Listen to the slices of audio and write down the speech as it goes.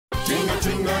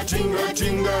tinga, tinga,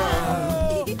 tinga.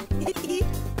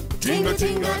 Tinga,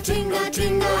 tinga, tinga,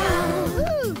 tinga.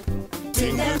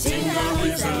 Tinga, tinga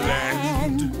is a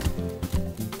land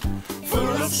full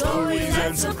of stories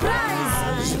and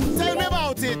surprise. Tell me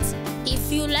about it.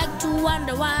 If you like to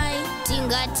wonder why,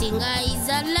 Tinga Tinga is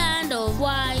a land of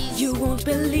wise. You won't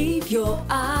believe your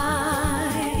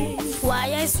eyes.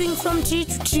 Why I swing from tree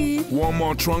to tree. One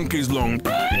more trunk is long.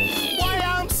 Why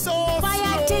I'm so Why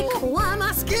I tick. Why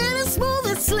my skin is smooth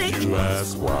and slick. You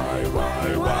ask why? Why?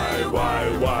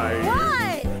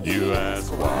 You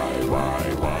ask why?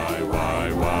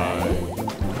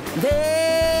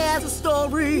 There's a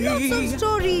story. Lots of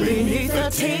stories Beneath the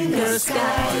Tinga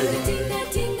sky. Tinga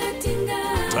Tinga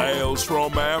Tinga. Tales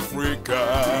from Africa.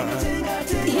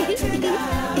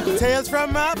 Tales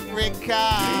from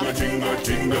Africa. Tinga,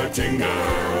 tinga, tinga.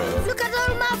 Look at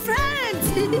all my friends.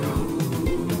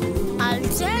 I'll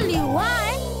tell you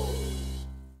why.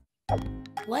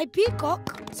 Why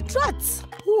Peacock? Struts.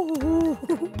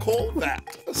 Call that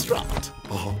a strut.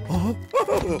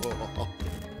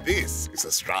 This is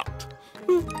a strut.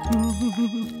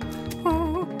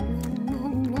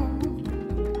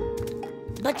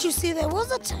 But you see, there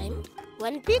was a time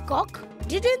when Peacock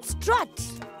didn't strut.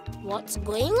 What's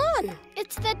going on?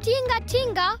 It's the Tinga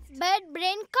Tinga Bird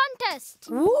Brain Contest.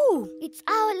 Ooh. It's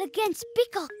Owl against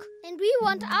Peacock, and we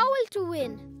want Owl to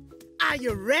win. Are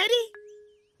you ready?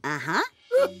 Uh-huh.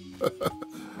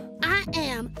 I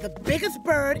am the biggest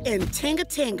bird in Tinga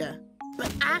Tinga,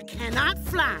 but I cannot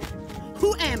fly.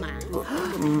 Who am I?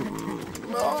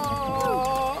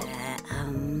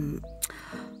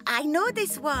 I know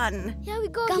this one. Here we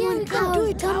go, Come on, do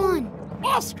it, come on.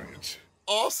 Ostrich.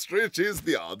 Ostrich is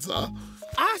the answer.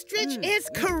 Ostrich is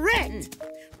correct.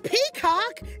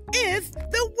 Peacock is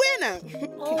the winner.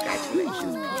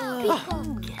 Congratulations.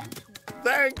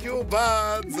 Thank you,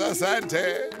 birds,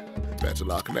 Asante. Better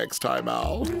luck next time,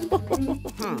 Owl.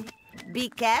 Be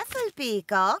careful,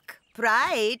 Peacock.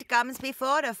 Pride comes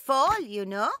before a fall, you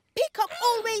know. Peacock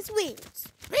always wins.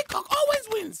 Peacock always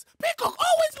wins. Peacock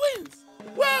always wins.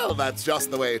 Well, that's just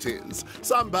the way it is.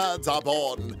 Some birds are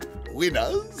born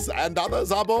winners and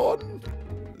others are born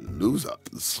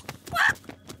losers.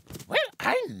 Well,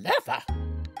 I never.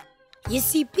 You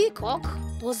see, Peacock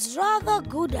was rather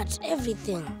good at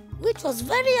everything, which was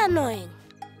very annoying.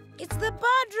 It's the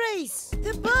bird race.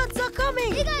 The birds are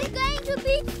coming. Eagle is going to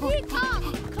beat Peacock.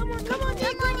 Come on, Come on,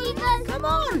 Eagle. come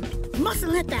on.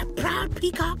 Mustn't let that proud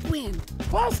peacock win.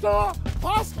 Faster!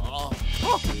 Faster!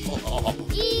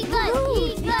 Eagle,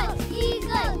 Eagle,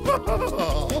 Eagle.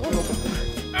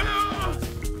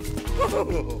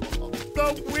 The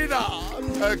winner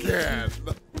again.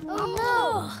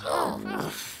 Oh,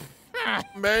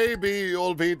 Maybe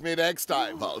you'll beat me next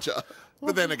time, Vulture.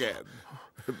 But then again,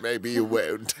 maybe you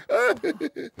won't. Well,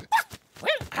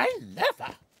 I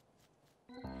never.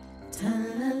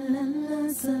 Ta-la-la-la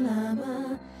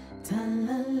salama,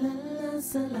 ta-la-la-la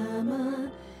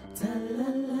salama,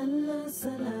 ta-la-la-la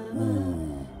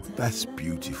salama. That's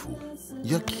beautiful.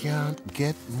 You can't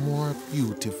get more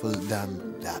beautiful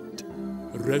than that.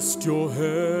 Rest your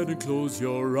head and close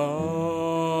your eyes.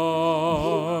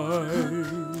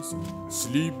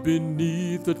 Sleep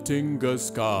beneath the Tinga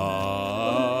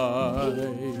sky.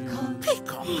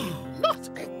 Peacock, not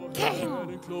again.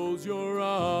 And close your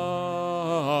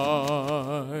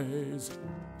eyes.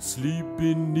 Sleep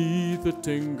beneath the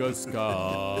Tinga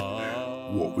sky.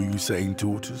 What were you saying,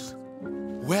 Tortoise?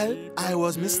 Well, I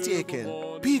was mistaken.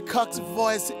 Peacock's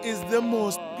voice is the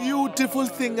most beautiful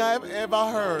thing I've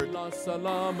ever heard. La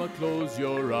salama, close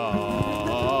your eyes.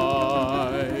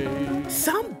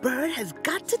 Some bird has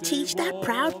got to teach that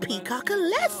proud peacock a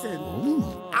lesson.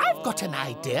 I've got an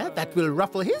idea that will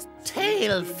ruffle his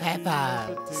tail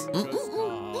feathers.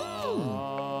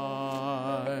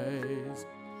 Eyes.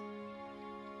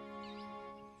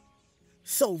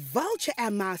 So Vulture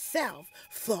and myself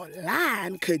thought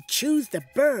Lion could choose the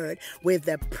bird with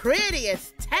the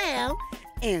prettiest tail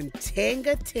in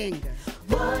Tinga Tinga.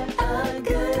 What a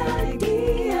good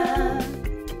idea.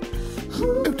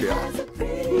 Who dear. has the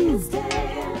prettiest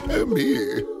tail? Oh,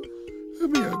 me. Oh,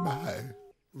 me, oh, my.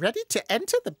 Ready to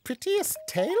enter the prettiest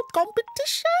tail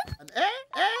competition?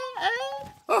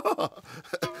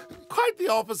 Quite the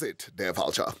opposite, dear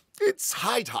Vulture. It's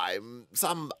high time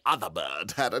some other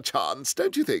bird had a chance,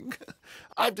 don't you think?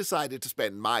 I've decided to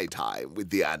spend my time with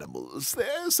the animals.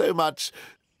 They're so much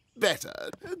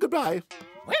better. Goodbye.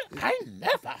 Well, I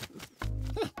never.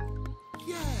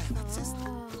 Yeah, that's his...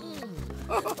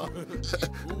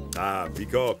 Ah,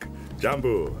 Peacock,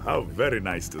 Jumbo, how very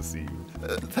nice to see you.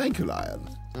 Thank you, Lion.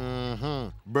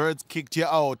 Birds kicked you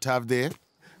out, have they?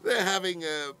 They're having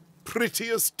a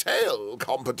prettiest tail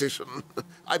competition.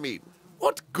 I mean,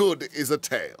 what good is a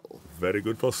tail? Very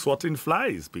good for swatting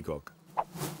flies, Peacock.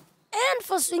 And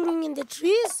for swinging in the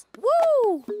trees.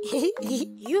 Woo!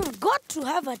 You've got to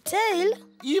have a tail.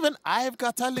 Even I've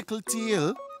got a little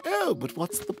tail. Oh, but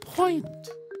what's the point?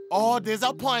 Oh, there's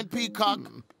a point, Peacock.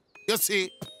 You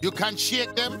see, you can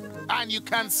shake them and you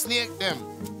can snake them.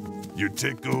 You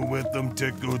tickle with them,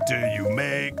 tickle till you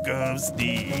make them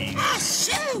sneeze.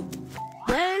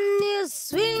 When you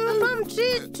swing from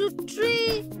tree to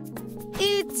tree,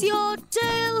 it's your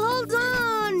tail holds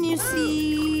on, you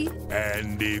see.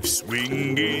 And if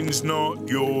swinging's not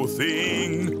your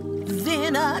thing,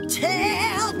 Then a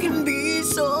tail can be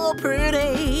so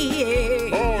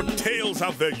pretty. Oh, tails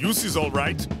have their uses, all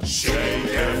right. shake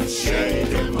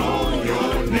 'em all,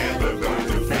 you're never going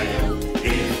to fail.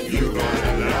 If you got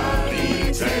a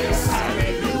lovely tail,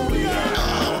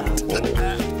 hallelujah.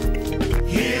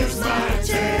 Here's my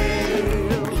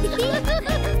tail,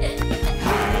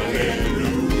 hallelujah.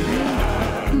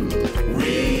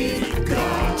 We've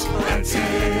got a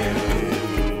tail.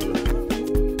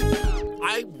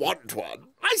 I want one.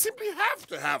 I simply have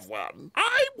to have one.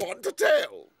 I want a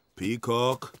tail.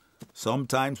 Peacock,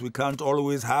 sometimes we can't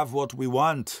always have what we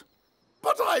want.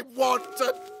 But I want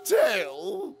a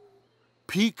tail.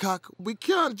 Peacock, we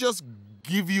can't just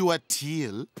give you a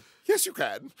tail. Yes, you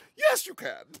can. Yes, you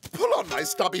can. Pull on my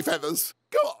stubby feathers.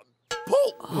 Go on.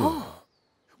 Pull.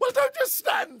 Well, don't just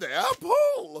stand there.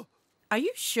 Pull. Are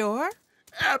you sure?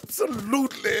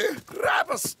 Absolutely. Grab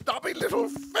a stubby little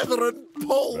feather and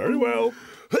pull. Very well.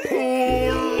 Pull.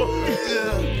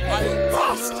 I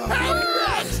must have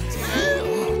that tail.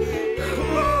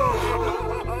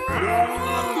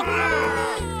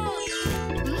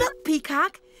 Look,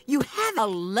 Peacock, you have a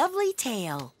lovely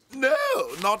tail. No,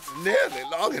 not nearly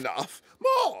long enough.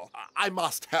 More. I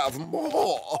must have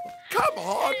more. Come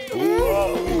on.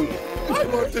 Ooh. I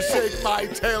want to shake my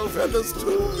tail feathers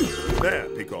too. There,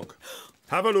 Peacock.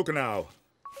 Have a look now.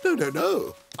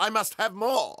 No. I must have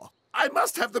more. I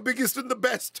must have the biggest and the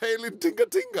best tail in Tinga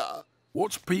Tinga.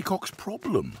 What's Peacock's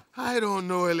problem? I don't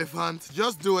know, Elephant.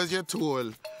 Just do as you're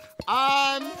told.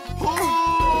 And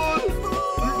pull!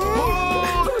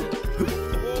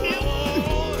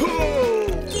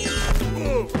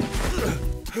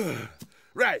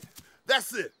 Right,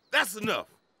 that's it. That's enough.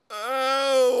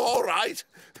 Oh, all right.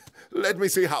 Let me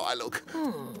see how I look.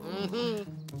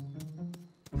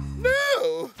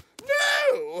 No!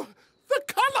 The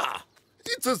colour!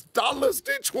 It's as dull as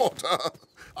ditch water.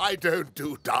 I don't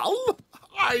do dull.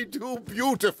 I do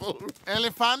beautiful.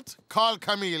 Elephant, call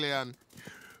Chameleon.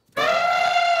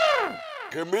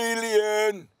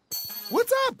 Chameleon!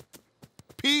 What's up?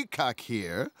 Peacock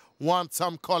here wants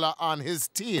some color on his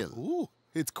tail. Ooh,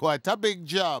 it's quite a big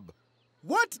job.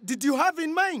 What did you have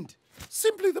in mind?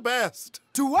 Simply the best.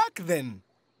 To work, then.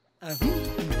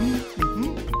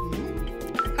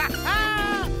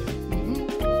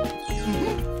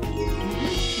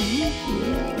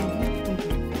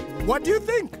 What do you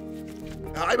think?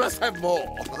 I must have more.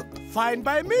 Fine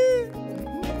by me.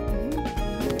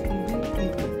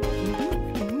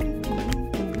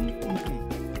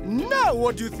 Now,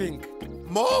 what do you think?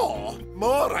 More,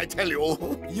 I tell you.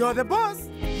 You're the boss.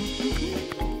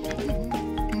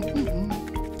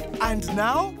 And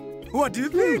now, what do you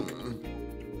think?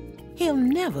 He'll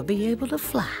never be able to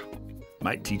fly.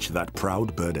 Might teach that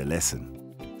proud bird a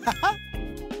lesson.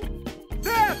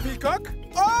 There, Peacock!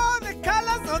 All the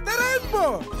colors of the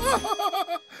rainbow!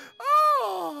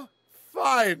 Oh,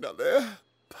 finally.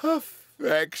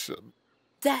 Perfection.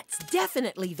 That's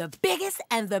definitely the biggest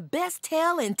and the best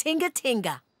tail in Tinga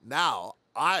Tinga. Now,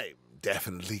 I'm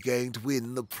definitely going to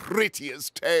win the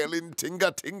prettiest tail in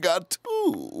Tinga Tinga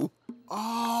too.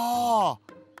 Oh,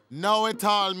 now it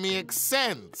all makes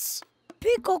sense.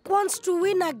 Peacock wants to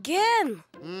win again.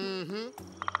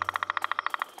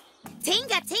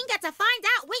 Tinga Tinga to find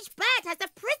out which bird has the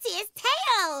prettiest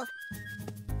tail.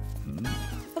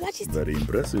 Very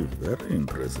impressive, very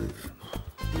impressive.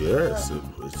 Yes,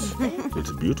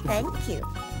 it's beautiful. Thank you.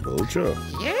 Vulture.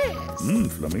 Yes.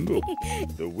 Flamingo.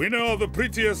 The winner of the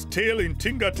prettiest tail in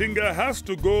Tinga Tinga has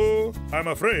to go, I'm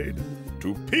afraid,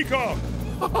 to Peacock.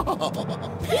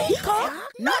 Peacock?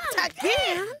 Not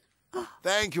again!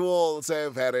 Thank you all so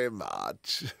very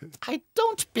much. I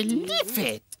don't believe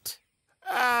it.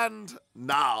 And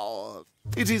now,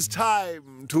 it is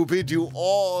time to bid you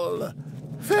all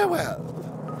farewell.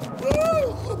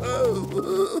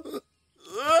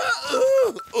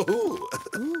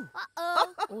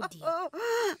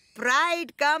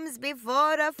 Pride comes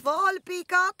before a fall,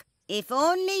 Peacock. If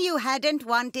only you hadn't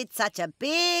wanted such a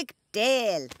big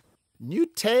tail. New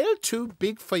tail too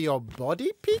big for your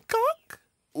body, Peacock?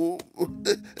 Oh,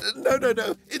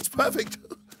 no. It's perfect.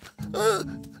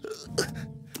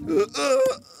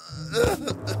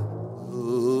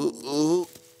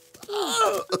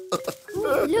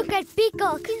 Look at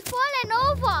Peacock. He's fallen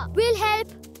over. We'll help.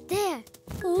 There.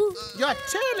 Your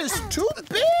tail is too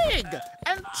big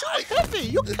and too heavy.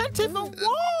 You can't even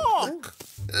walk.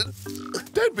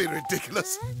 Don't be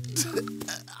ridiculous.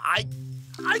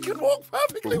 I can walk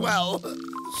perfectly well.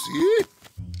 See?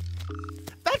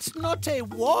 That's not a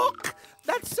walk.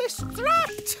 That's a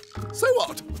strut. So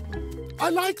what? I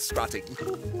like strutting.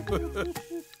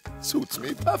 Suits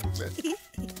me perfectly.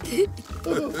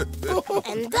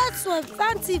 And that's why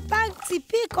Fancy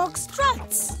Peacock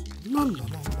struts. Look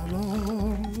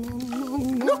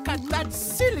at that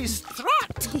silly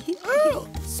strut.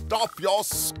 Stop your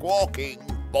squawking,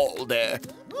 Baldy.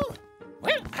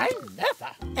 Well, I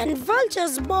never. And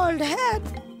Vulture's bald head,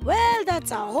 well,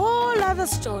 that's a whole other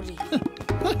story.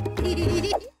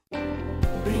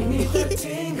 Bring me the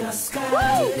Tinga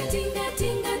sky. Tinga,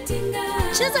 tinga, tinga.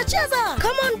 Cheza,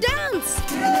 come on, dance.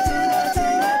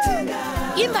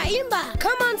 Imba,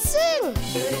 come on, sing.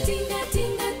 Tinga,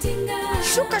 tinga, tinga.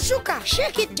 Shuka,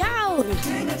 shake it down.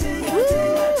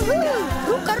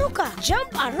 Ruka,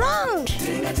 jump around.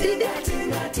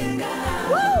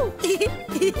 Woo!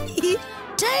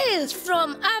 Tales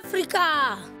from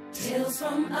Africa. Tales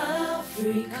from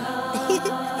Africa.